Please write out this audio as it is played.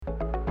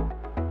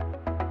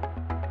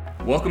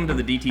Welcome to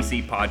the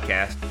DTC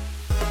podcast.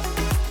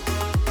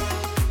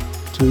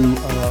 To,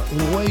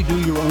 in a way, do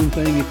your own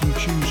thing if you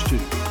choose to.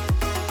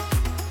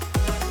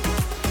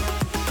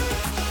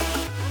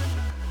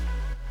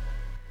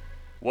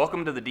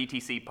 Welcome to the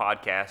DTC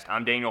podcast.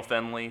 I'm Daniel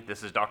Finley.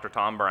 This is Dr.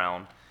 Tom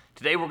Brown.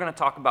 Today we're going to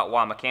talk about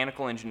why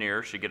mechanical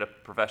engineers should get a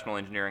professional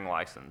engineering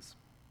license.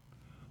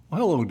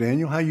 Well, hello,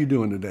 Daniel. How you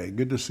doing today?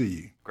 Good to see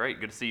you. Great.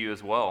 Good to see you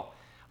as well.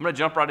 I'm going to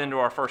jump right into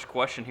our first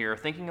question here.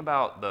 Thinking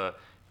about the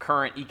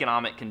current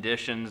economic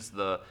conditions,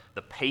 the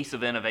pace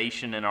of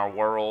innovation in our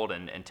world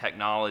and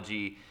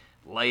technology,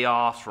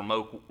 layoffs,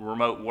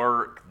 remote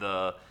work,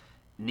 the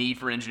need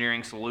for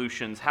engineering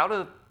solutions, how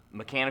do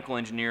mechanical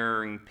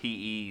engineering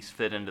PEs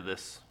fit into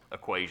this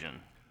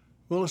equation?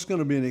 Well, it's going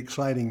to be an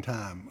exciting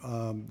time.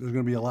 There's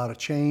going to be a lot of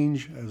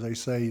change. As they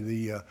say,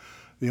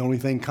 the only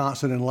thing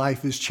constant in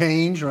life is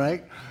change,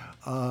 right?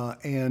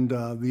 And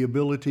the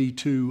ability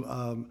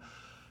to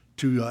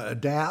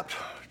adapt,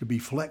 to be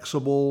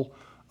flexible,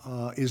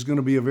 is going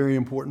to be a very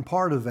important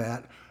part of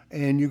that.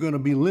 And you're going to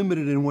be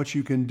limited in what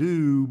you can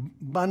do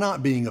by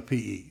not being a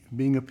PE.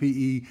 Being a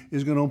PE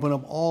is going to open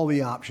up all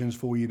the options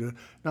for you to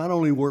not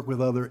only work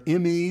with other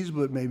MEs,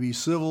 but maybe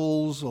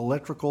civils,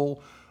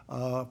 electrical,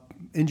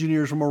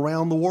 engineers from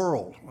around the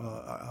world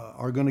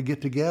are going to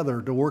get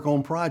together to work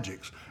on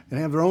projects and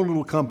have their own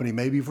little company,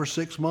 maybe for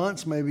 6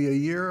 months, maybe a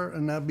year,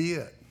 and that'd be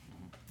it.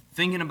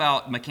 Thinking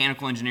about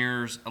mechanical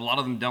engineers, a lot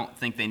of them don't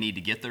think they need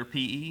to get their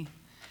PE.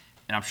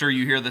 And I'm sure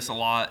you hear this a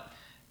lot.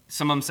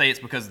 Some of them say it's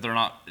because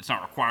it's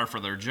not required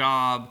for their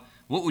job.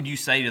 What would you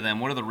say to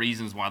them? What are the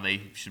reasons why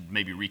they should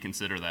maybe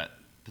reconsider that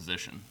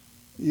position?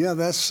 Yeah,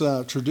 that's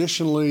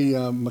traditionally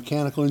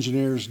mechanical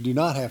engineers do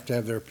not have to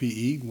have their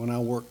PE. When I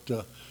worked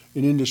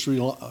in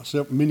industry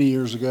many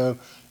years ago,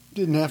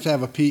 didn't have to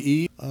have a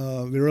PE.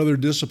 There are other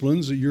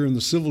disciplines that you're in the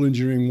civil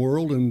engineering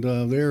world, and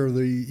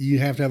you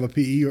have to have a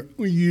PE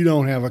or you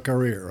don't have a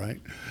career,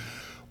 right?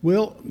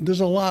 Well,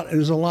 there's a lot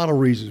of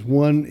reasons.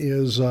 One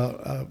is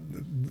the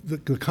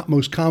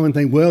most common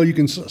thing. Well, you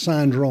can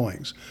sign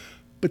drawings,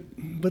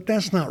 but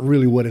that's not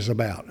really what it's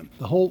about.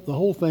 The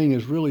whole thing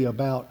is really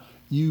about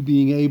you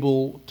being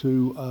able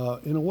to,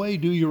 in a way,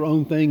 do your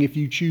own thing if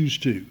you choose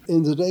to.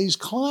 In today's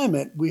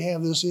climate, we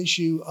have this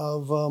issue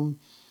of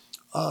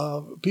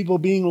people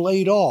being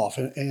laid off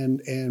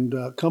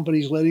and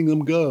companies letting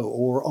them go,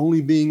 or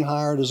only being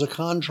hired as a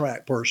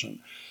contract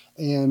person.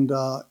 And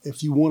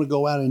if you want to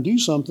go out and do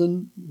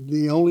something,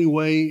 the only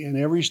way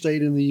in every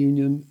state in the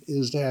union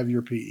is to have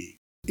your PE.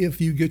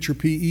 If you get your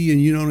PE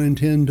and you don't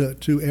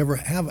intend to ever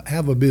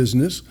have a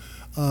business,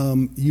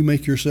 you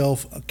make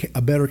yourself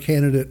a better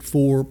candidate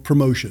for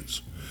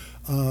promotions.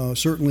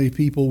 Certainly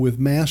people with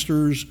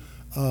masters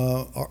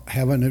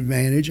have an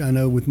advantage. I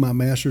know with my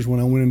masters,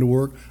 when I went into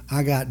work,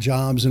 I got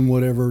jobs and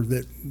whatever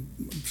that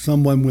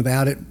someone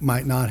without it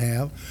might not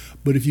have.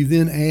 But if you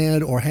then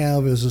add or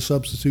have as a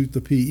substitute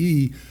the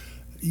PE,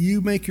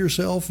 you make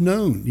yourself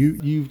known.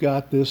 You've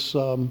got this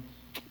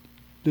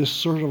this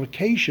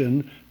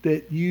certification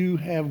that you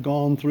have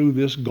gone through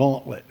this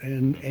gauntlet,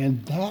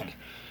 and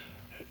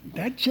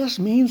that just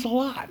means a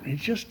lot. It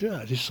just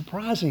does. It's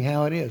surprising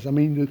how it is. I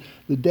mean,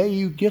 the day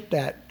you get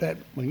that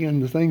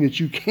again, the thing that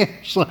you can't,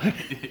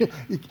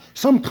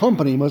 some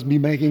company must be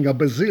making $1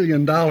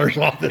 bazillion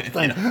off this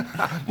thing.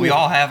 We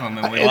all have them,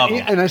 and we love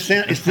them. And it's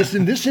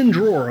this in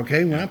drawer,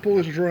 okay? When I pull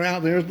this drawer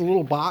out, there's the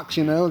little box,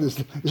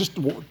 this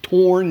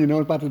torn, it's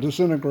about to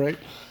disintegrate.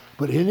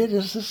 But in it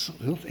is this,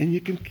 and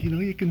you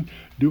can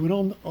do it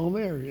on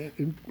there.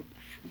 And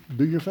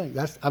do your thing.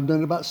 I've done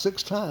it about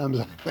 6 times,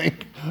 I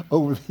think,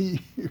 over the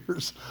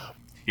years.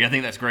 Yeah, I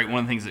think that's great. One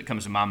of the things that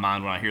comes to my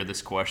mind when I hear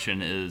this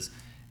question is,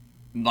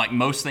 like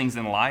most things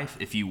in life,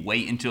 if you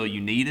wait until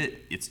you need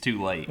it, it's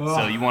too late. Oh.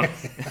 So you want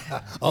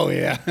Oh,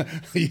 yeah.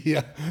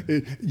 Yeah.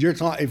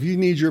 If you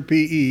need your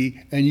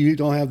PE and you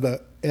don't have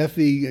the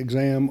FE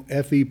exam,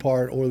 FE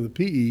part, or the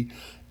PE,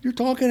 you're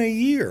talking a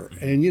year.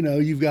 And,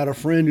 you've got a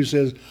friend who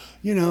says,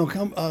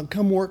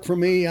 come work for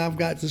me. I've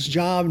got this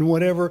job and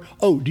whatever.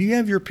 Oh, do you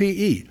have your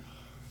PE?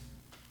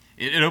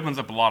 It opens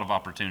up a lot of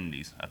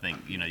opportunities. I think,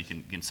 you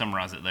can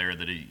summarize it there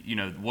that,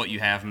 what you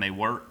have may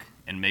work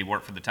and may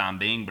work for the time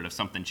being, but if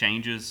something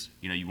changes,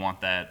 you want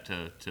that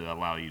to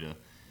allow you to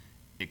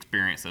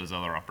experience those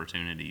other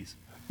opportunities.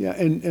 Yeah,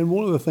 and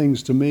one of the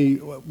things to me,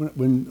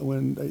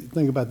 when I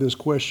think about this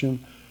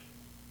question,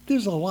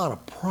 there's a lot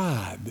of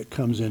pride that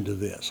comes into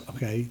this,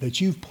 okay,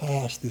 that you've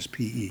passed this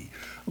PE.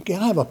 Okay,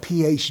 I have a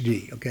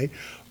PhD, okay,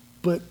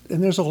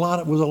 and was a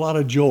lot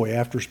of joy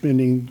after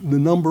spending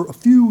a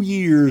few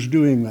years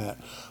doing that.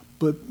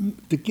 But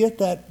to get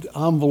that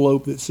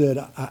envelope that said,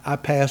 I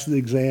passed the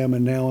exam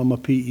and now I'm a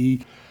PE,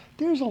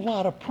 there's a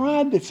lot of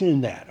pride that's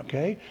in that,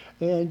 okay,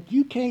 and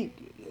you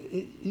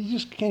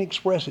just can't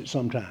express it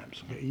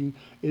sometimes. Okay?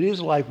 It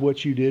is like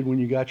what you did when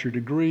you got your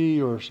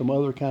degree or some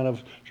other kind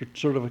of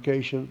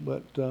certification,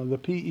 but the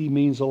PE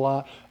means a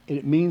lot, and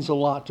it means a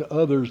lot to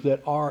others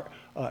that are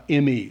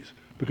MEs,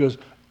 because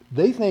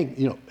they think,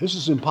 this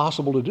is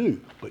impossible to do,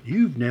 but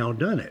you've now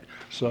done it.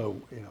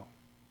 So,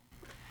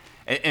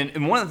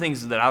 And one of the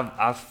things that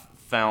I've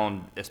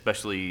found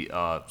especially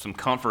some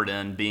comfort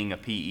in being a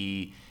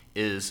PE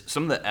is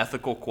some of the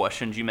ethical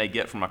questions you may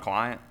get from a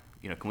client.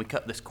 Can we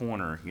cut this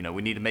corner?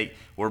 We need to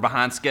we're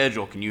behind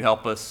schedule. Can you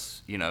help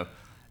us?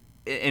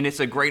 And it's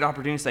a great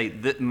opportunity to say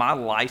that my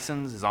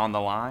license is on the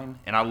line.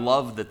 And I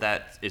love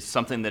that is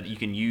something that you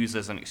can use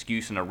as an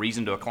excuse and a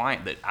reason to a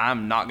client that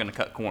I'm not going to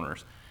cut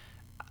corners.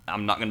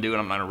 I'm not going to do it.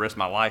 I'm not going to risk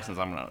my license.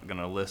 I'm not going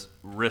to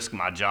risk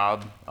my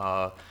job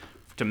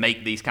to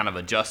make these kind of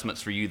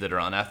adjustments for you that are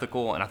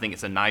unethical. And I think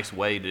it's a nice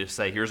way to just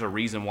say, here's a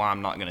reason why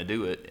I'm not going to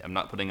do it. I'm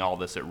not putting all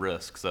this at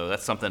risk. So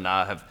that's something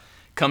I have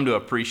come to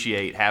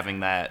appreciate,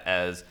 having that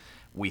as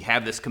we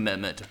have this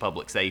commitment to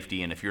public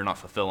safety. And if you're not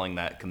fulfilling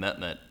that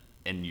commitment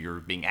and you're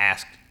being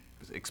asked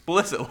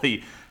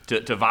explicitly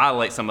to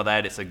violate some of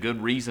that, it's a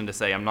good reason to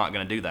say, I'm not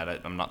going to do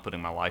that. I'm not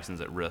putting my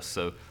license at risk.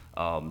 So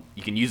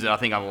you can use it, I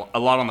think, a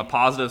lot on the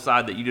positive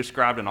side that you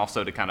described, and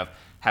also to kind of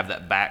have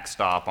that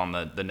backstop on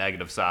the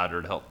negative side,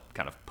 or to help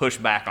kind of push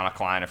back on a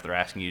client if they're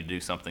asking you to do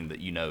something that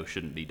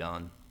shouldn't be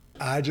done.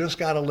 I just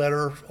got a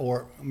letter,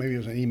 or maybe it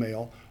was an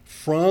email,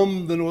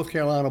 from the North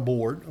Carolina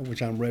board,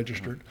 which I'm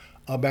registered,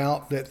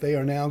 about that they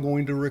are now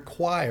going to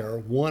require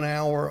 1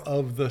 hour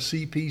of the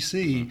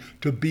CPC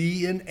to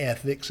be in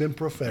ethics and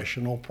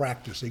professional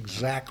practice.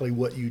 Exactly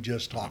what you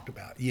just talked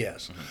about.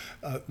 Yes.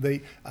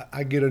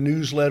 I get a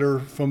newsletter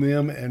from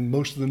them, and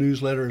most of the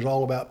newsletter is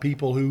all about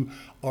people who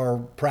are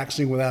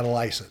practicing without a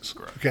license.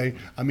 Correct. Okay.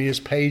 I mean, it's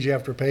page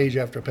after page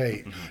after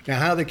page. Now,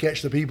 how they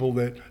catch the people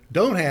that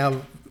don't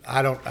have,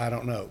 I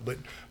don't know,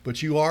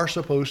 but you are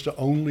supposed to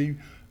only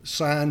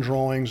sign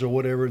drawings or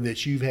whatever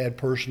that you've had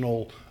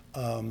personal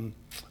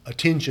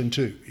attention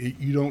to.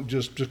 You don't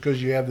just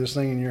because you have this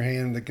thing in your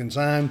hand that can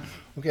sign.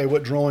 Okay,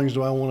 what drawings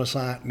do I want to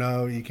sign?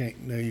 No, you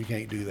can't. No, you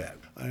can't do that.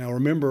 Now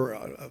remember,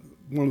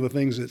 one of the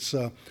things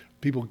that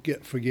people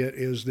forget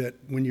is that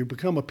when you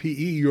become a PE,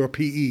 you're a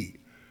PE.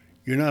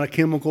 You're not a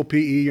chemical PE.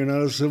 You're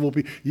not a civil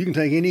PE. You can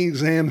take any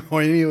exam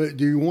or any of it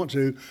you want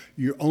to.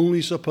 You're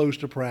only supposed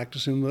to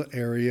practice in the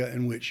area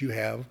in which you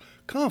have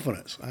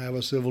confidence. I have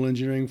a civil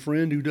engineering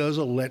friend who does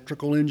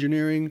electrical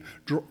engineering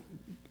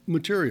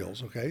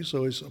materials. Okay,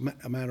 so it's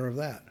a matter of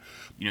that.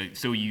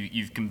 So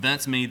you've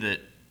convinced me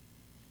that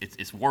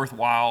it's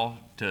worthwhile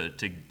to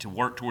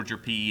work towards your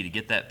PE, to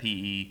get that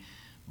PE,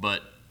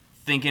 but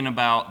thinking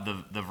about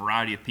the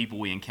variety of people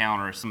we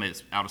encounter, somebody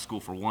that's out of school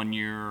for 1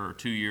 year or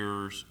 2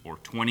 years or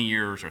 20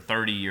 years or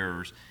 30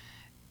 years,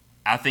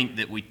 I think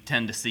that we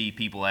tend to see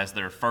people as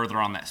they're further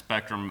on that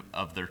spectrum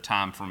of their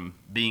time from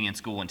being in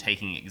school and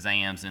taking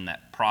exams, and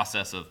that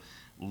process of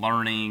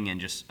learning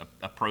and just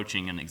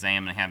approaching an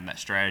exam and having that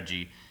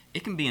strategy,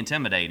 it can be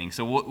intimidating.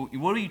 So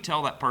what do you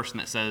tell that person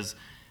that says,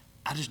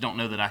 I just don't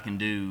know that I can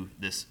do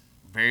this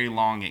very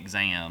long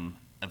exam,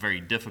 a very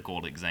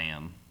difficult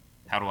exam?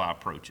 How do I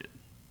approach it?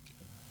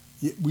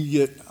 We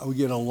get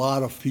a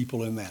lot of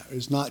people in that.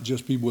 It's not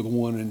just people with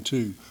 1 and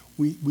 2.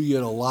 We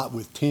get a lot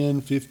with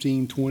 10,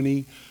 15,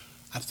 20.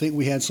 I think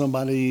we had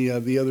somebody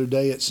the other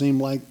day, it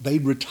seemed like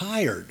they'd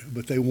retired,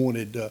 but they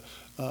wanted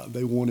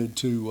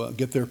to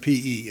get their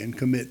PE and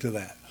commit to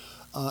that.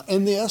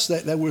 And yes,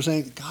 that we're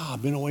saying, God,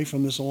 I've been away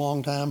from this a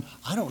long time.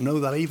 I don't know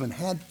that I even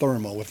had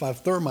thermo. If I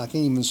have thermo, I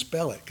can't even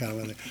spell it, kind of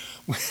a thing.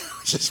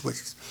 Just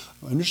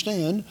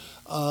understand.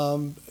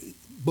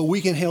 But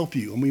we can help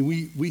you. I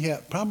mean, we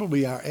have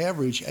probably our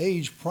average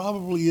age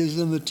probably is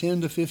in the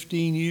 10 to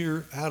 15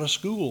 year out of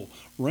school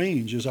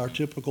range as our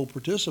typical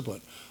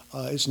participant.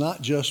 It's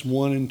not just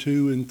 1 and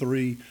 2 and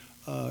 3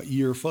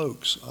 year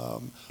folks.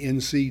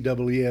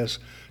 NCSS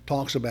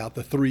talks about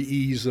the 3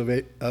 E's of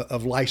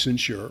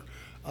licensure.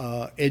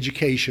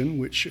 Education,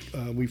 which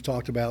we've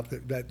talked about,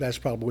 that's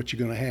probably what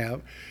you're going to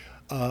have.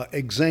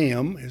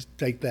 Exam,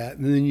 take that,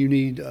 and then you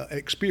need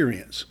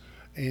experience.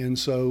 And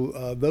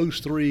so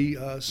those 3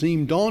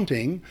 seem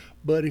daunting,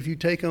 but if you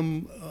take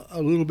them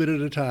a little bit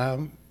at a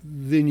time,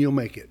 then you'll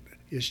make it.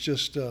 It's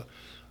just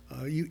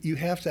you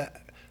have to.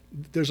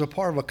 There's a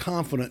part of a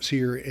confidence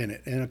here in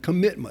it and a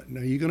commitment.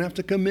 Now you're going to have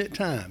to commit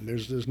time.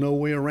 There's no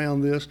way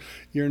around this.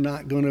 You're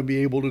not going to be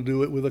able to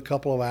do it with a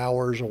couple of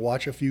hours or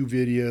watch a few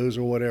videos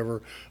or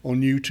whatever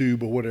on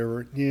YouTube or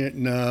whatever. Yeah,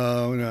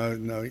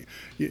 no.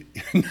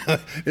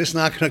 It's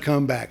not going to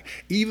come back.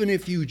 Even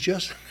if you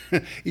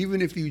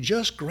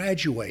just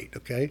graduate,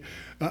 okay?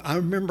 I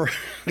remember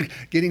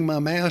getting my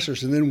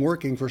master's and then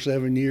working for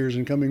 7 years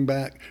and coming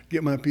back,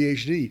 get my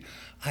PhD.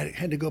 I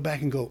had to go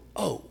back and go,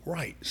 oh,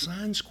 right,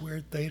 sine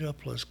squared theta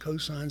plus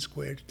cosine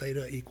squared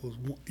theta equals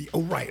 1.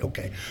 Oh, right,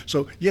 okay.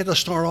 So you have to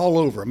start all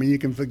over. I mean, you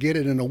can forget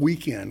it in a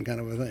weekend kind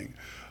of a thing.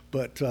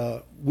 But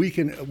we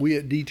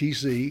at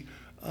DTC,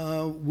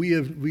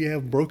 we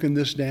have broken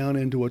this down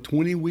into a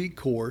 20-week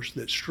course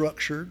that's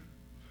structured.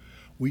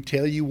 We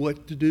tell you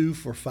what to do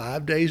for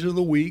 5 days of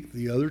the week.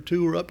 The other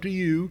 2 are up to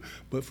you.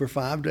 But for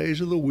 5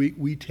 days of the week,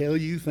 we tell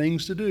you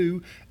things to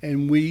do,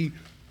 and we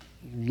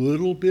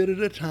little bit at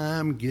a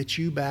time get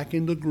you back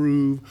in the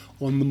groove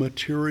on the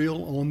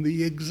material on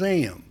the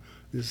exam.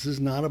 This is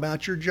not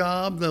about your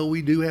job, though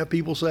we do have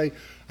people say,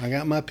 I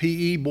got my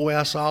PE, boy,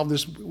 I solved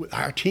this.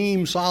 Our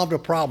team solved a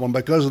problem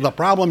because of the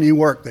problem you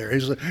worked there.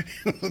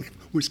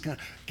 Which kind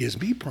of gives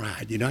me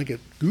pride. I get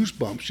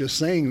goosebumps just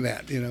saying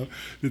that,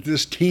 that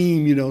this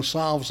team,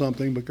 solved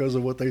something because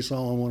of what they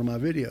saw on one of my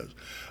videos.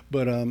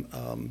 But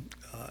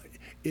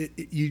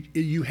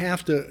you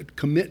have to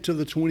commit to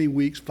the 20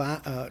 weeks.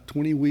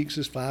 20 weeks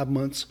is 5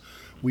 months.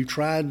 We've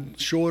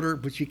tried shorter,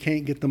 but you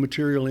can't get the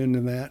material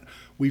into that.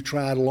 We've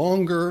tried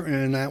longer,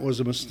 and that was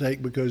a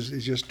mistake because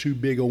it's just too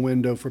big a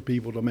window for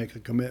people to make a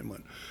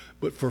commitment.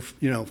 But for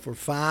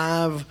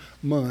 5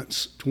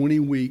 months, 20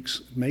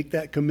 weeks, make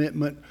that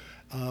commitment.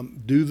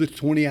 Do the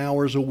 20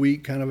 hours a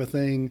week kind of a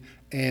thing,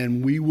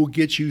 and we will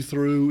get you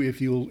through if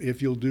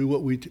you'll do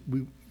what we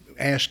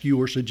ask you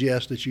or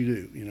suggest that you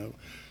do.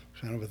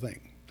 Kind of a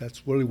thing.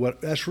 That's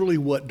really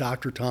what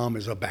Dr. Tom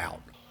is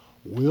about.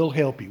 We'll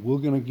help you. We're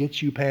going to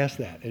get you past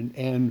that.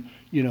 And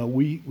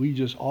we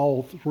just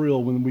all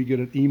thrill when we get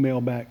an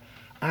email back.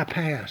 I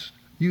passed.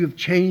 You have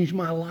changed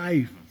my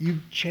life.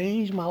 You've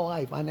changed my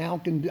life.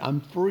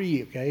 I'm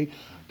free, okay,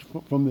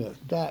 from this.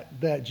 That's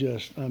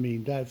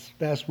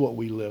what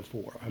we live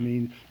for.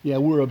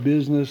 We're a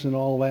business and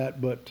all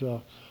that, but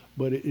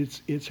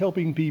it's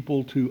helping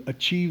people to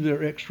achieve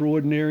their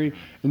extraordinary,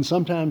 and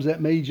sometimes that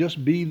may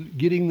just be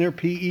getting their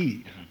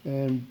PE,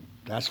 and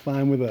that's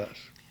fine with us.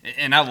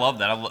 And I love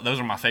that. Those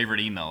are my favorite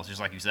emails. Just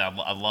like you said,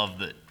 I love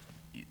that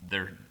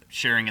they're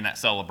sharing in that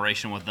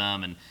celebration with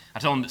them. And I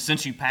tell them that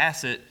since you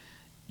pass it,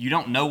 you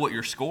don't know what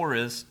your score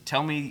is.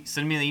 Send me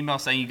an email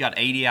saying you got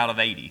 80 out of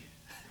 80.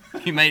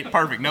 You made it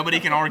perfect. Nobody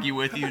can argue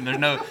with you, and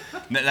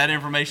that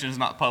information is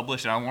not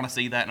published. And I want to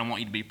see that, and I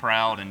want you to be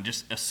proud, and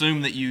just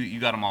assume that you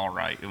got them all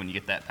right when you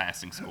get that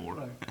passing score.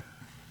 Right.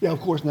 Yeah, of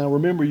course. Now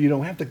remember, you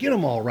don't have to get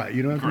them all right.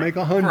 You don't have to make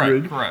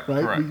 100. Correct.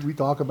 Right? Correct. We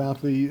talk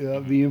about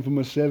the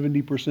infamous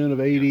 70%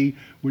 of 80,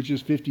 which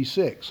is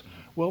 56.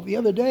 Well, the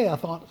other day I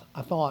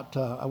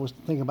was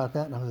thinking about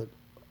that, and I said,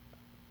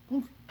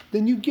 well,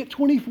 then you get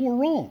 24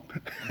 wrong.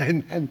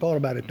 and hadn't thought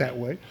about it that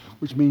way,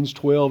 which means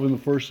 12 in the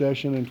first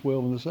session and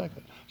 12 in the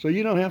second. So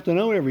you don't have to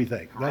know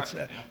everything.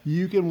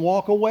 You can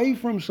walk away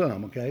from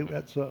some. Okay,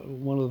 that's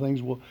one of the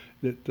things we'll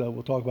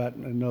talk about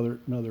in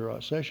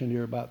another session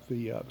here about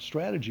the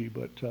strategy.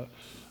 But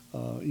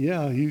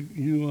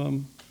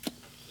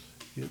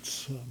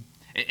it's.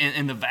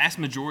 And the vast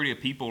majority of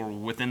people are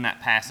within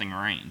that passing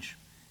range.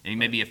 And you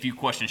may be a few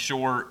questions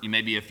short. You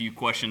may be a few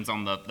questions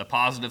on the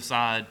positive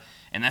side.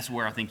 And that's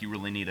where I think you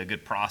really need a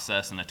good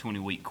process, and a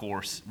 20-week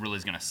course really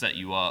is going to set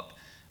you up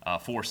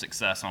for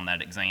success on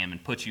that exam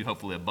and put you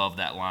hopefully above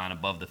that line,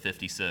 above the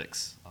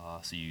 56,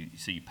 so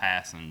you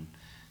pass and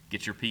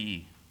get your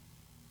PE.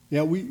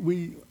 Yeah,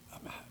 we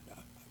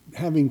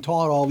having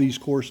taught all these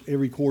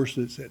every course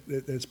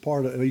that's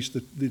part of at least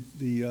the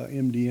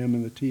MDM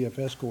and the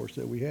TFS course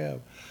that we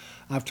have,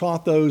 I've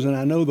taught those, and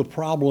I know the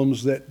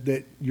problems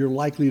that you're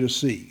likely to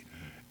see,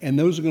 and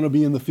those are going to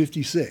be in the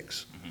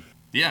 56.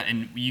 Yeah,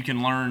 and you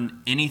can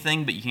learn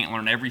anything, but you can't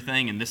learn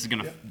everything. And this is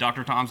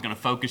Dr. Tom's going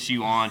to focus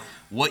you on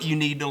what you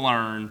need to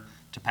learn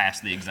to pass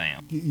the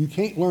exam. You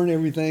can't learn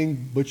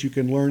everything, but you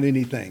can learn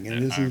anything,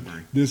 and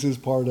this is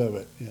part of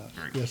it. Yeah.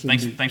 Yes,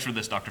 thanks for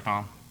this, Dr.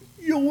 Tom.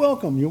 You're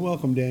welcome. You're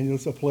welcome, Daniel.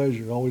 It's a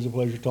pleasure. Always a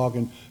pleasure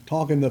talking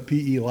the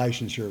PE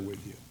licensure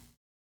with you.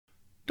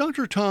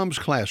 Dr. Tom's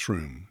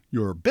Classroom,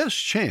 your best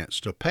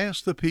chance to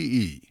pass the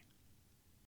PE.